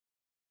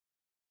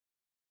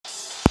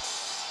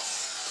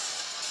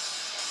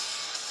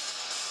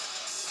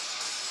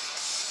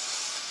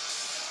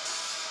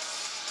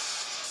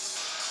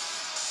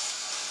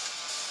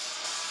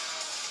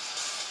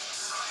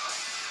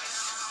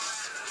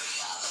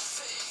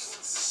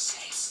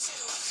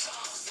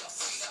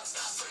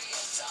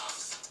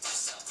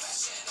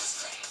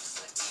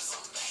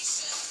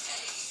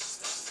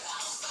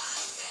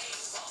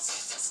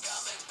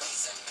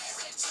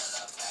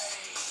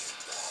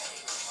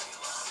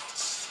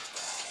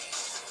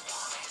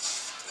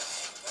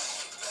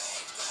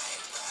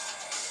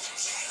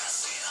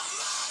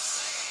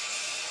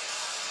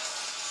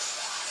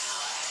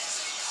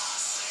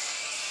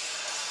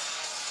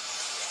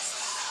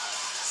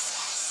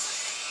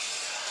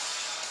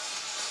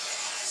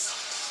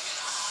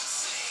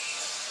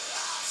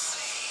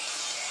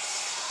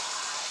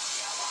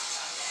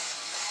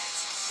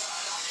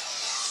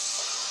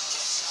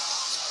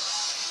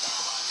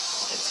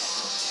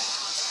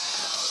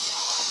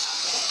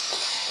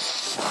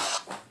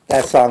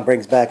That song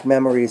brings back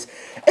memories.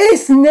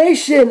 Ace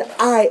Nation,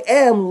 I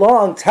am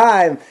long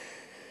time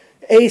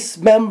Ace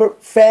member,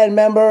 fan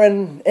member,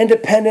 and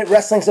independent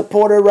wrestling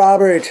supporter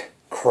Robert.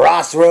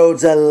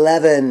 Crossroads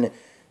 11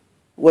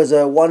 was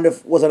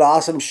an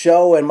awesome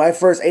show and my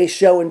first Ace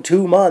show in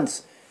 2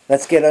 months.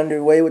 Let's get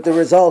underway with the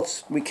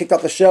results. We kicked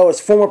off the show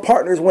as former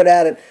partners went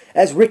at it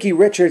as Ricky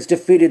Richards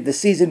defeated the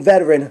seasoned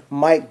veteran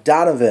Mike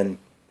Donovan.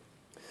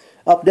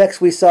 Up next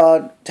we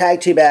saw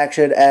tag team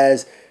action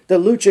as the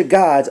Lucha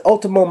Gods,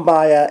 Ultimo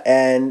Maya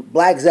and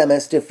Black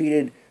Zemis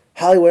defeated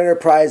Hollywood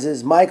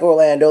Enterprises, Mike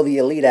Orlando, the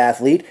Elite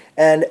Athlete,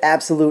 and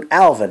Absolute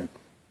Alvin.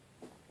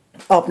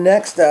 Up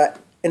next, in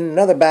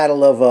another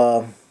battle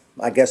of,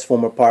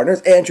 former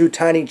partners, Andrew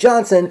Tiny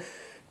Johnson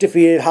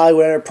defeated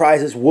Hollywood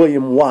Enterprises'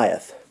 William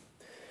Wyeth.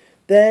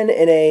 Then,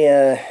 in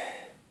a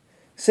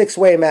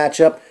six-way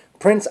matchup,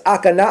 Prince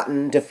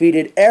Akhenaten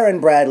defeated Aaron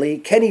Bradley,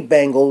 Kenny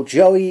Bengal,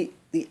 Joey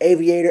the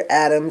Aviator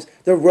Adams,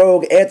 the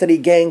Rogue Anthony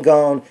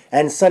Gangon,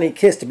 and Sonny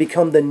Kiss to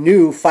become the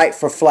new Fight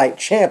for Flight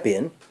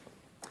champion.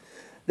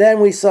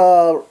 Then we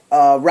saw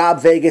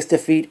Rob Vegas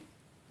defeat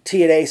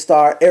TNA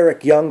star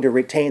Eric Young to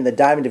retain the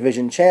Diamond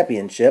Division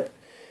Championship.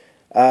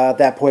 At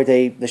that point,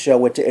 the show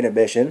went to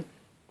intermission.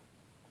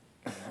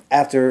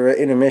 After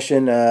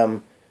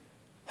intermission,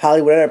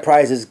 Hollywood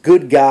Enterprises'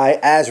 good guy,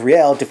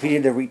 Azrael,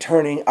 defeated the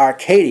returning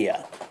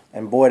Arcadia.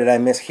 And boy, did I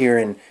miss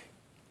hearing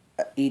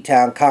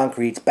E-Town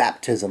Concrete's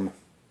baptism.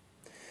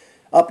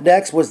 Up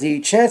next was the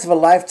Chance of a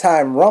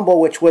Lifetime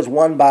Rumble, which was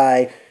won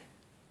by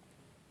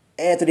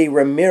Anthony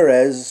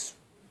Ramirez,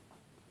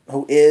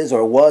 who is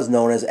or was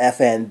known as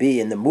FNB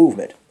in the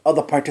movement.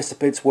 Other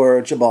participants were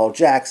Jamal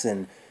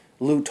Jackson,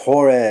 Lou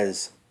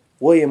Torres,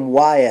 William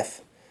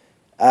Wyeth,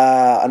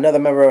 another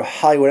member of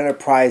Hollywood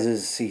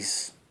Enterprises. He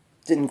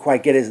didn't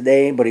quite get his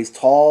name, but he's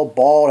tall,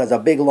 bald, has a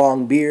big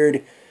long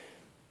beard.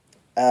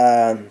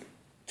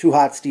 Too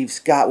Hot Steve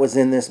Scott was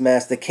in this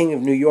mess. The King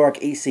of New York,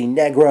 AC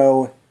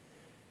Negro.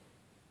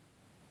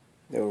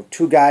 There were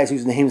two guys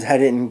whose names I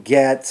didn't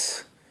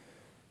get.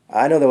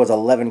 I know there was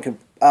 11.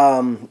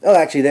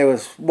 Actually, there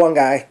was one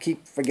guy. I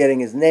keep forgetting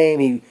his name.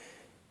 He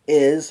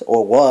is,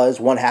 or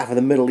was, one half of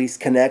the Middle East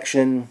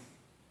Connection.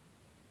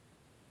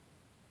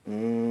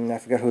 I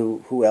forget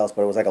who else,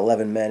 but it was like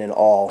 11 men in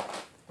all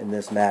in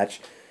this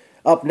match.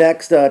 Up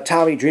next,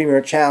 Tommy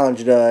Dreamer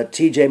challenged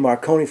TJ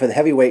Marconi for the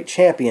Heavyweight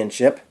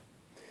Championship.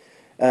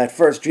 At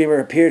first, Dreamer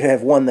appeared to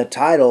have won the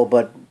title,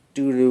 but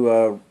due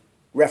to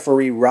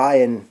referee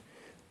Ryan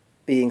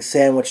being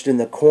sandwiched in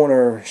the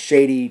corner,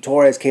 Shady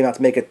Torres came out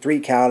to make a 3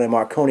 count, and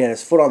Marconi had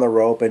his foot on the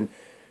rope, and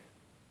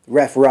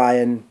ref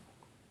Ryan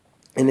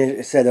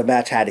it said the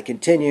match had to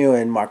continue,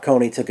 and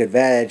Marconi took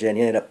advantage, and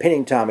he ended up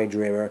pinning Tommy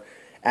Dreamer.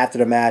 After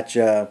the match,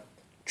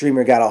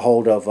 Dreamer got a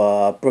hold of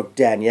Brooke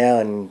Danielle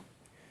and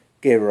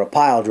gave her a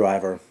pile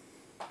driver.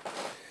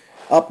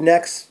 Up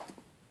next,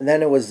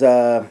 then it was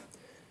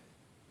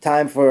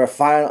time for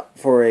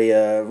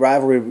a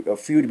rivalry, a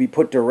feud to be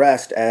put to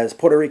rest as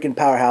Puerto Rican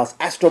powerhouse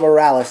Astro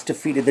Morales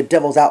defeated the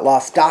Devil's Outlaw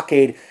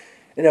Stockade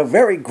in a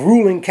very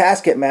grueling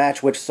casket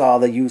match, which saw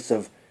the use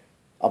of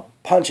a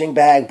punching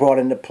bag brought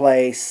into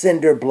play,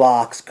 cinder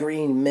blocks,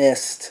 green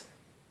mist,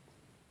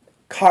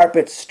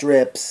 carpet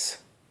strips,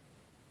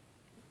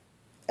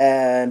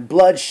 and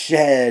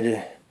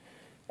bloodshed.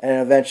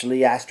 And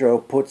eventually Astro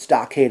put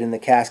Stockade in the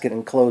casket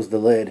and closed the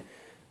lid.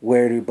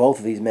 Where do both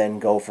of these men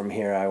go from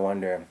here, I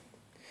wonder?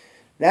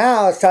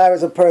 Now it's time for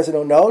some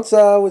personal notes. It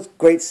was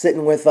great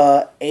sitting with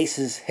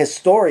Ace's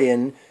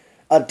historian,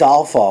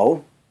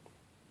 Adolfo.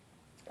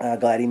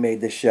 Glad he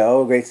made the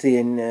show. Great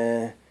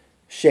seeing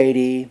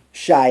Shady,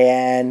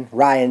 Cheyenne,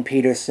 Ryan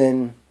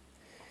Peterson.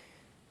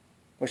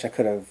 Wish I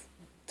could have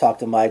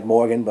talked to Mike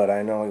Morgan, but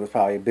I know he was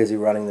probably busy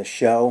running the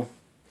show.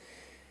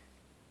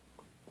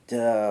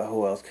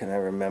 Who else can I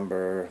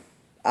remember?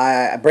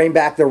 I bring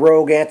back the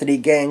Rogue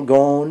Anthony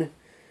Gangon.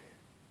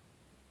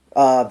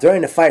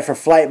 During the Fight for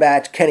Flight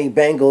match, Kenny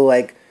Bengal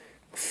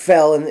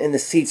fell in the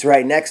seats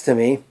right next to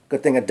me.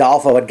 Good thing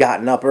Adolfo had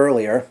gotten up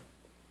earlier.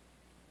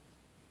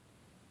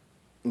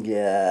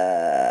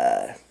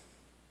 Yeah,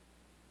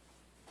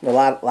 a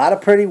lot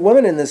of pretty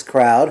women in this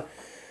crowd.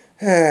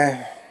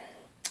 Probably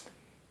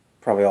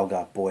all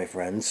got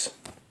boyfriends,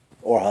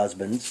 or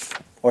husbands,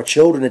 or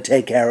children to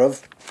take care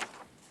of.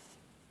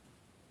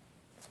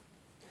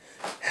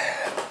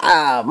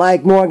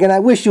 Mike Morgan, I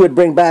wish you would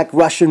bring back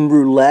Russian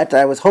roulette.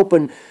 I was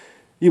hoping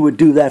you would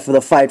do that for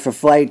the Fight for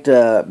Flight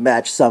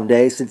match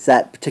someday, since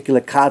that particular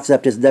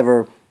concept is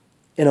never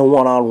in a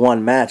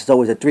one-on-one match. It's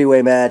always a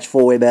 3-way match,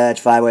 4-way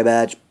match, 5-way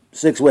match,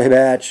 6-way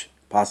match,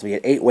 possibly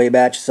an 8-way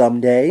match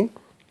someday.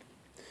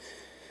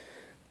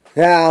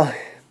 Now,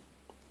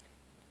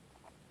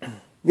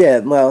 yeah,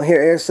 well,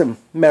 here's some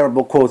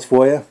memorable quotes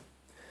for you.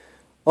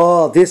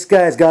 Oh, this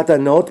guy's got a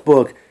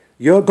notebook.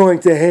 You're going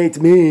to hate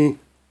me.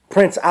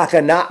 Prince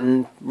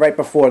Akhenaten, right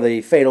before the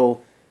Fight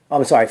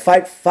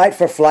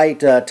for Flight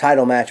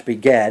title match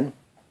began.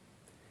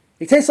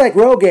 He tastes like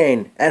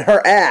Rogaine and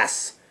her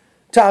ass.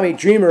 Tommy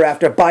Dreamer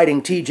after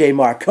biting TJ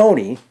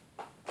Marconi.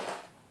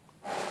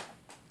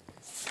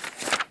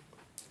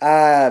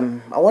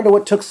 I wonder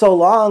what took so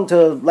long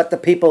to let the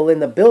people in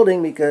the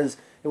building, because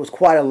it was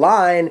quite a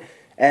line,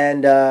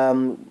 and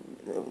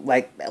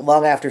like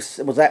long after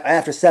it was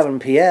after 7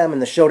 p.m.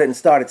 and the show didn't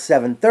start at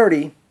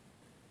 7:30.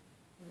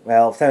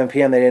 Well, 7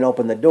 p.m. they didn't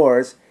open the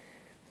doors.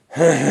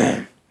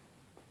 Ooh.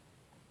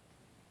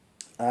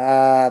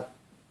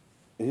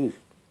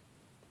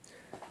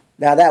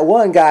 Now that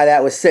one guy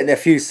that was sitting a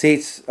few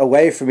seats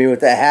away from me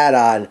with the hat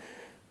on,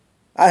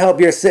 I hope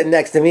you're sitting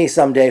next to me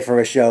someday for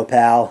a show,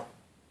 pal.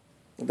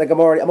 I think I'm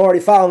already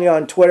following you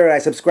on Twitter, and I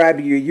subscribe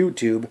to your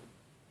YouTube.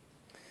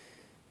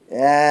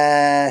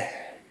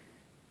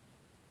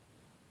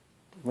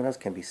 What else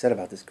can be said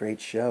about this great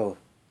show?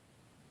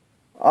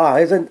 Oh,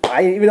 even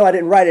though I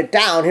didn't write it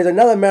down, here's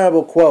another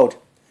memorable quote.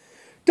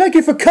 "Thank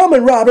you for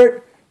coming,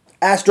 Robert."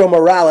 Astro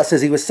Morales,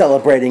 as he was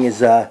celebrating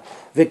his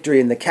victory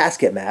in the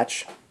casket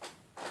match.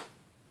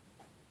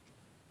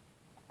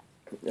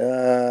 What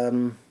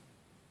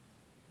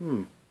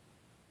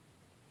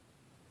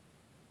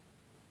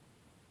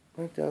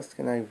else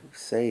can I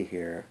say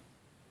here?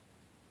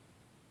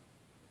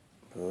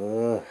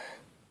 Well,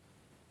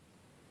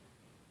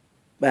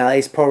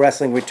 Ace Pro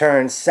Wrestling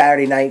returns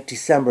Saturday night,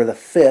 December the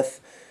 5th.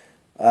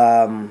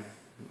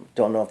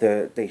 Don't know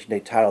if they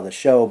title the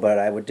show, but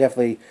I would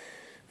definitely,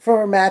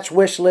 for a match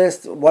wish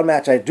list, one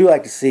match I do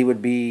like to see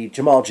would be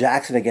Jamal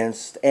Jackson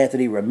against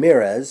Anthony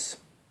Ramirez.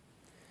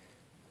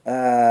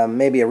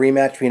 Maybe a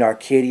rematch between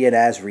Arcadia and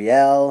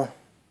Azriel.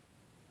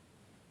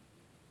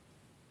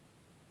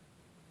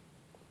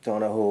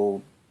 Don't know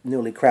who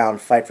newly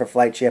crowned Fight for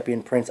Flight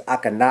champion Prince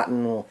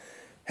Akhenaten will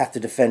have to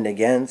defend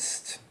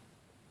against.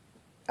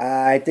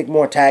 I think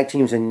more tag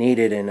teams are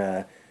needed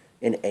in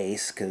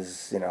Ace,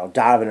 because, you know,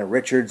 Donovan and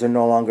Richards are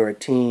no longer a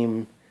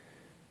team.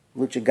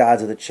 Lucha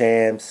Gods are the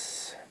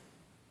champs.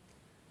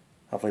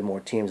 Hopefully more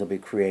teams will be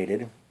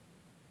created.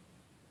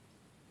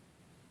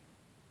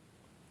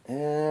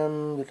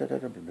 And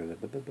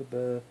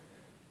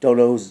don't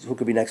know who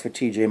could be next for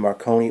TJ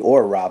Marconi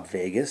or Rob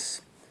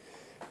Vegas.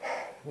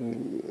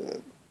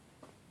 Damn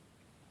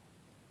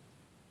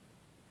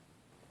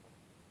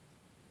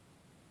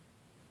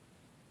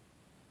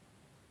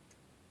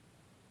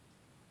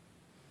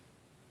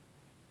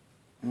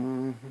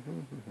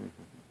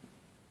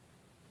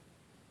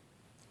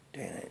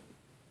it.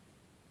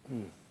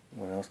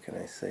 What else can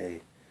I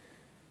say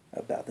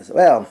about this?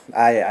 Well,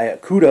 I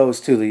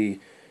kudos to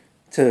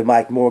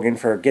Mike Morgan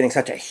for getting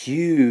such a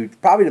huge,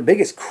 probably the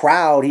biggest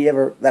crowd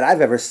that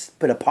I've ever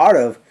been a part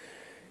of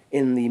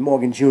in the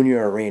Morgan Jr.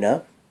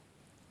 Arena,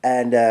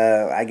 and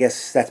I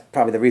guess that's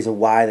probably the reason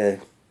why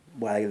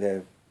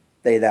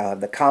they now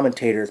have the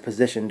commentators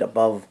positioned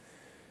above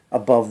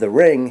the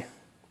ring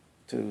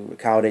to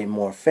accommodate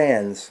more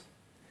fans,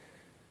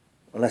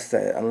 unless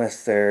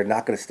they're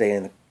not going to stay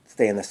in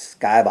the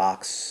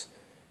skybox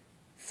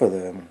for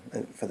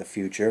the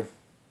future.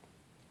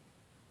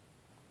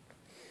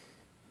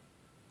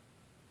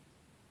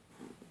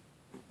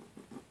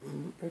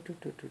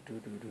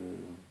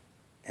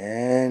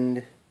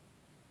 And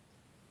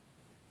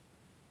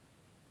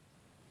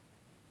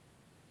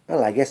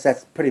well, I guess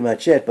that's pretty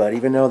much it. But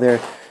even though their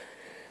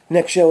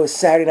next show is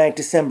Saturday night,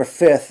 December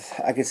 5th,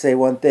 I can say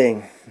one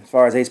thing as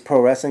far as Ace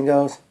Pro Wrestling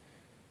goes.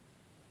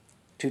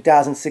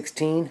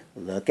 2016,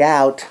 look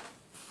out.